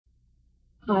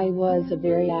I was a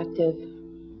very active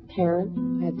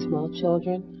parent. I had small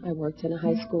children. I worked in a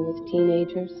high school with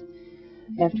teenagers.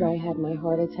 After I had my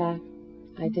heart attack,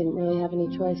 I didn't really have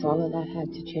any choice. All of that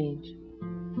had to change.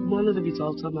 One of the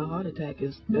results of my heart attack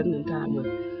is spending time with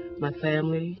my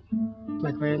family,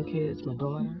 my grandkids, my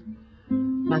daughter.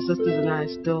 My sisters and I are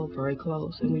still very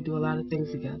close, and we do a lot of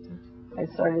things together. I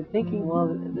started thinking, well,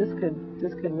 this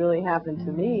could really happen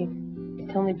to me.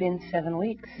 It's only been 7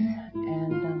 weeks,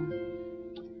 and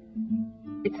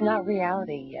it's not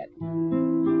reality yet.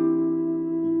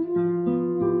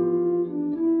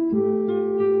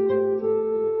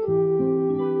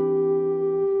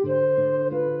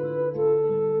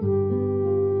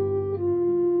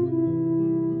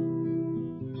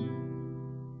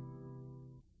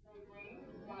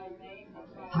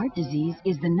 Heart disease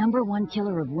is the #1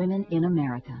 killer of women in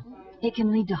America. It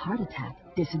can lead to heart attack,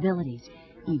 disabilities,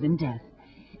 even death.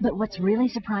 But what's really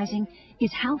surprising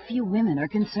is how few women are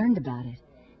concerned about it.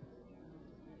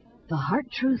 The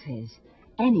hard truth is,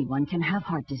 anyone can have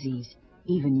heart disease,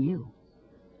 even you.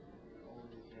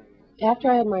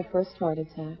 After I had my first heart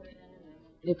attack,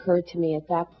 it occurred to me at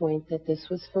that point that this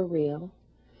was for real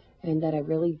and that I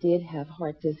really did have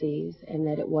heart disease and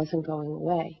that it wasn't going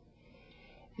away.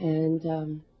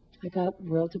 And I got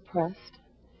real depressed,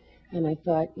 and I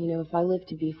thought, if I live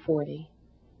to be 40,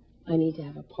 I need to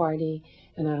have a party,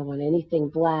 and I don't want anything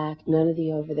black, none of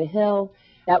the over the hill.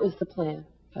 That was the plan.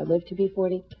 If I live to be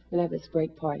 40, and have this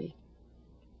great party.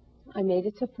 I made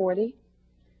it to 40.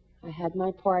 I had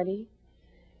my party,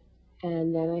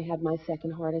 and then I had my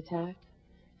second heart attack,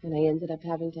 and I ended up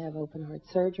having to have open heart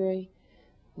surgery,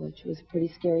 which was a pretty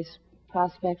scary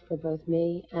prospect for both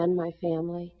me and my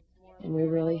family. And we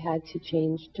really had to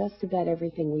change just about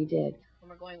everything we did. When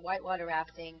we're going whitewater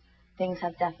rafting, things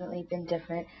have definitely been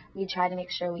different. We try to make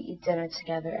sure we eat dinner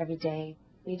together every day.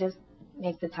 We just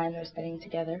make the time we're spending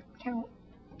together count.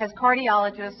 As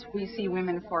cardiologists, we see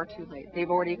women far too late. They've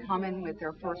already come in with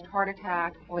their first heart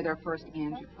attack or their first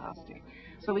angioplasty.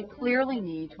 So we clearly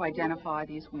need to identify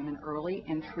these women early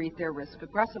and treat their risk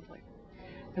aggressively.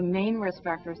 The main risk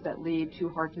factors that lead to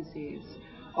heart disease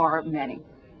are many.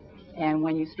 And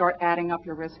when you start adding up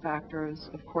your risk factors,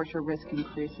 of course, your risk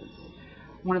increases.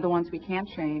 One of the ones we can't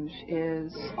change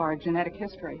is our genetic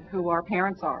history, who our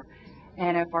parents are.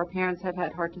 And if our parents have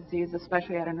had heart disease,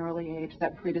 especially at an early age,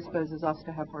 that predisposes us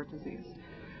to have heart disease.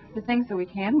 The things that we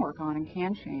can work on and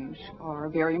can change are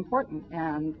very important.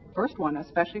 And first one,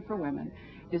 especially for women,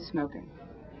 is smoking.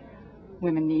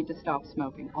 Women need to stop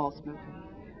smoking, all smoking.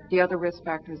 The other risk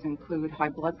factors include high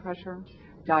blood pressure,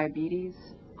 diabetes,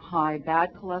 high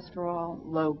bad cholesterol,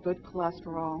 low good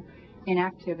cholesterol,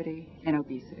 inactivity, and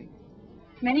obesity.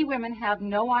 Many women have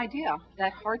no idea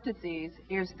that heart disease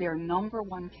is their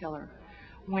 #1 killer.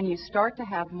 When you start to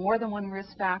have more than one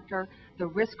risk factor, the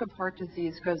risk of heart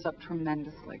disease goes up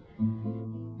tremendously.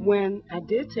 When I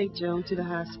did take Joan to the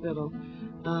hospital,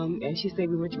 and she said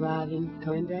we were driving,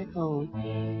 coming back home,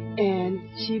 and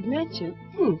she mentioned,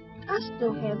 I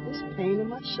still have this pain in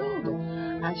my shoulder.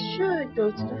 I should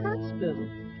go to the hospital.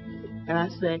 And I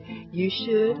said, you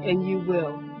should and you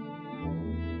will.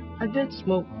 I did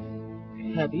smoke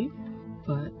heavy,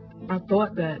 but I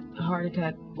thought that a heart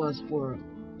attack was for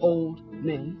old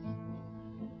men.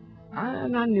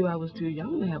 And I knew I was too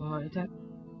young to have a heart attack.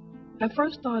 I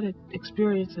first started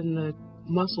experiencing the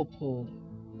muscle pull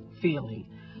feeling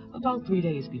about 3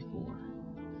 days before.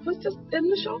 It was just in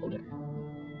the shoulder.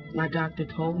 My doctor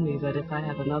told me that if I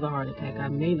have another heart attack, I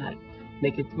may not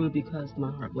make it through because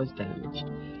my heart was damaged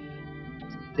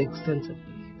extensively.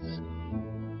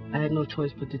 I had no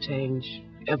choice but to change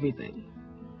everything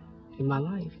in my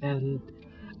life. And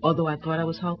although I thought I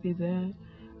was healthy then,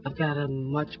 I've got a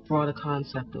much broader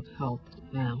concept of health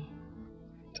now.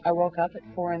 I woke up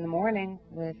at 4 in the morning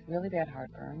with really bad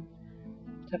heartburn.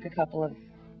 Took a couple of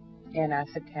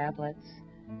antacid tablets,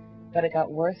 but it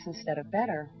got worse instead of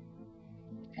better.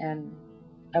 And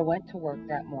I went to work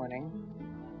that morning,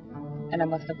 and I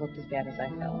must have looked as bad as I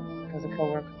felt, because a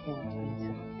coworker came up to me and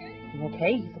said, "You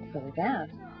okay? You look really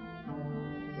bad."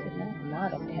 I said, "No, I'm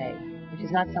not okay," which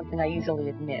is not something I usually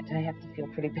admit. I have to feel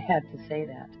pretty bad to say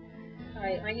that. All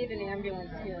right, I need an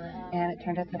ambulance here. And it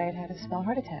turned out that I had had a small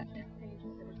heart attack.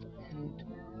 And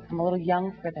I'm a little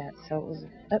young for that, so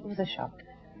it was a shock.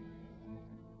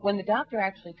 When the doctor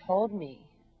actually told me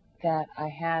that I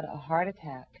had a heart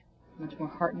attack, Much more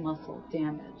heart and muscle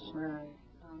damage. Right.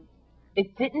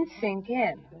 It didn't sink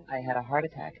in. I had a heart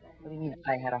attack. What do you mean,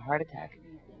 I had a heart attack?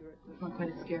 It's not quite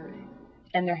as scary.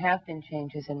 And there have been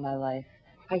changes in my life.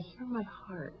 I hear my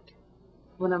heart.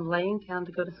 When I'm laying down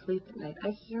to go to sleep at night, I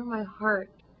hear my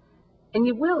heart. And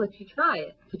you will if you try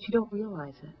it, but you don't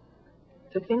realize it.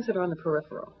 The things that are on the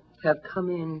peripheral have come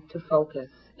into focus,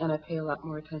 and I pay a lot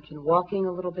more attention. Walking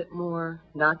a little bit more,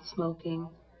 not smoking,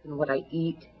 and what I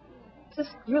eat.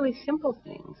 Just really simple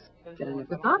things that I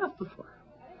never thought of before.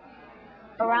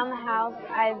 Around the house,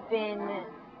 I've been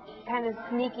kind of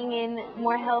sneaking in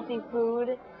more healthy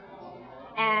food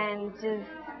and just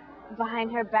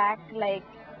behind her back, like,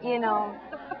 you know,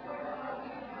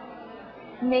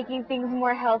 making things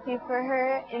more healthy for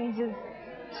her and just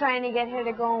trying to get her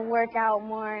to go and work out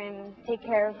more and take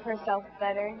care of herself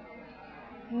better.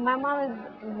 My mom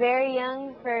is very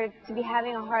young to be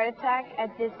having a heart attack at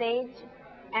this age,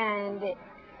 and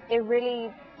it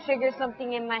really triggered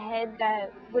something in my head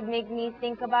that would make me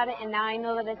think about it, and now I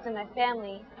know that it's in my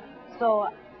family, so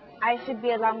I should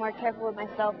be a lot more careful with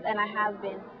myself than I have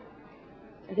been.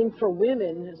 I think for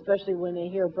women, especially when they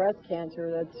hear breast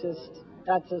cancer, that's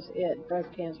just it. Breast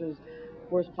cancer is the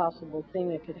worst possible thing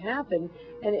that could happen,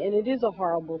 and it is a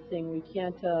horrible thing. We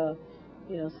can't,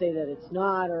 say that it's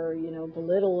not, or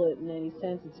belittle it in any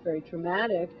sense. It's very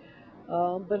traumatic,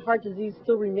 but heart disease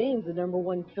still remains the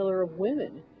 #1 killer of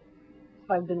women.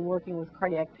 I've been working with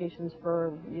cardiac patients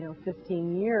for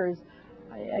 15 years.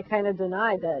 I kind of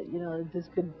denied that this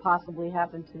could possibly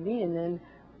happen to me, and then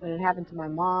when it happened to my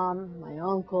mom, my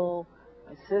uncle,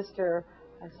 my sister,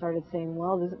 I started saying,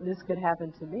 well, this could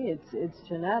happen to me. It's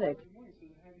genetic.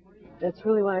 That's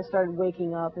really when I started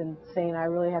waking up and saying I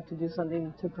really have to do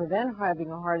something to prevent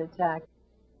having a heart attack.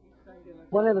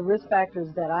 One of the risk factors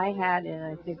that I had, and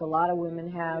I think a lot of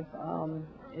women have,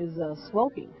 is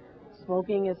smoking.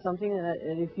 Smoking is something that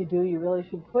if you do, you really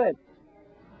should quit.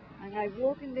 And I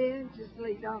walk in there and just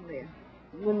lay down there.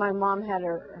 When my mom had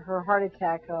her heart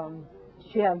attack,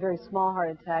 she had a very small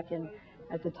heart attack, and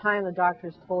at the time the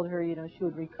doctors told her, she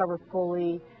would recover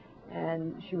fully,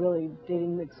 and she really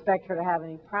didn't expect her to have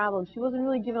any problems. She wasn't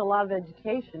really given a lot of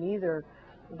education either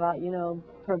about,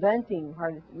 preventing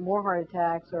more heart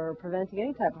attacks or preventing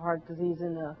any type of heart disease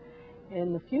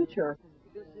in the future.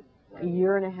 A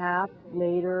year and a half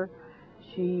later,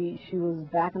 she was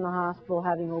back in the hospital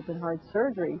having open heart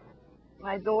surgery.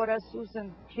 My daughter,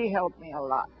 Susan, she helped me a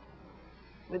lot.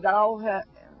 Without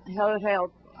her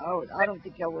help, I don't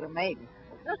think I would have made it.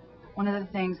 One of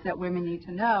the things that women need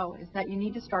to know is that you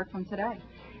need to start from today,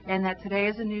 and that today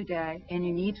is a new day, and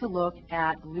you need to look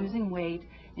at losing weight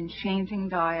and changing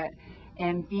diet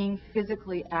and being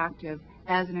physically active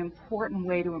as an important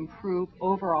way to improve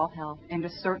overall health and to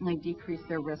certainly decrease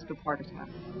their risk of heart attack.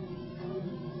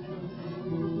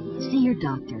 See your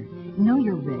doctor, know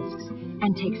your risks,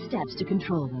 and take steps to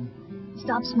control them.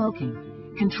 Stop smoking,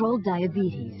 control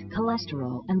diabetes,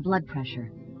 cholesterol, and blood pressure.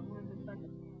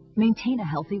 Maintain a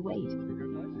healthy weight.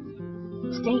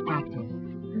 Stay active.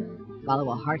 Follow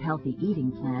a heart-healthy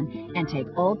eating plan and take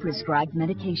all prescribed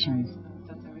medications.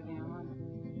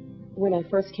 When I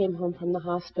first came home from the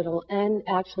hospital, and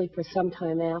actually for some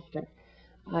time after,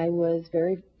 I was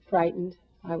very frightened.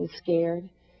 I was scared.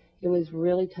 It was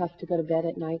really tough to go to bed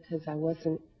at night because I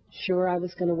wasn't sure I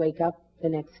was going to wake up the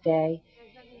next day.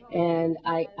 And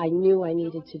I knew I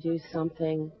needed to do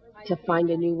something to find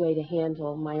a new way to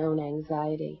handle my own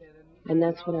anxiety. And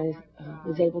that's when I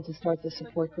was able to start the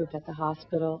support group at the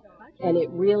hospital. And it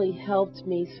really helped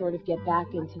me sort of get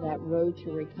back into that road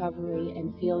to recovery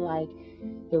and feel like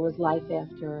there was life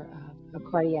after a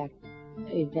cardiac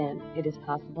event. It is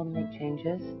possible to make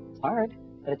changes. It's hard,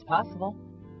 but it's possible.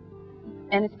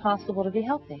 And it's possible to be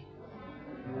healthy.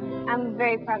 I'm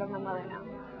very proud of my mother now.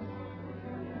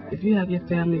 If you have your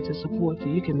family to support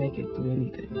you, you can make it through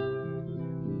anything.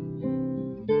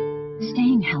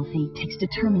 Staying healthy takes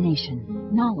determination,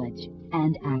 knowledge,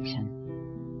 and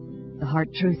action. The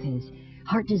hard truth is,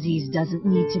 heart disease doesn't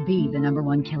need to be the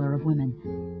 #1 killer of women.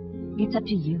 It's up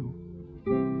to you.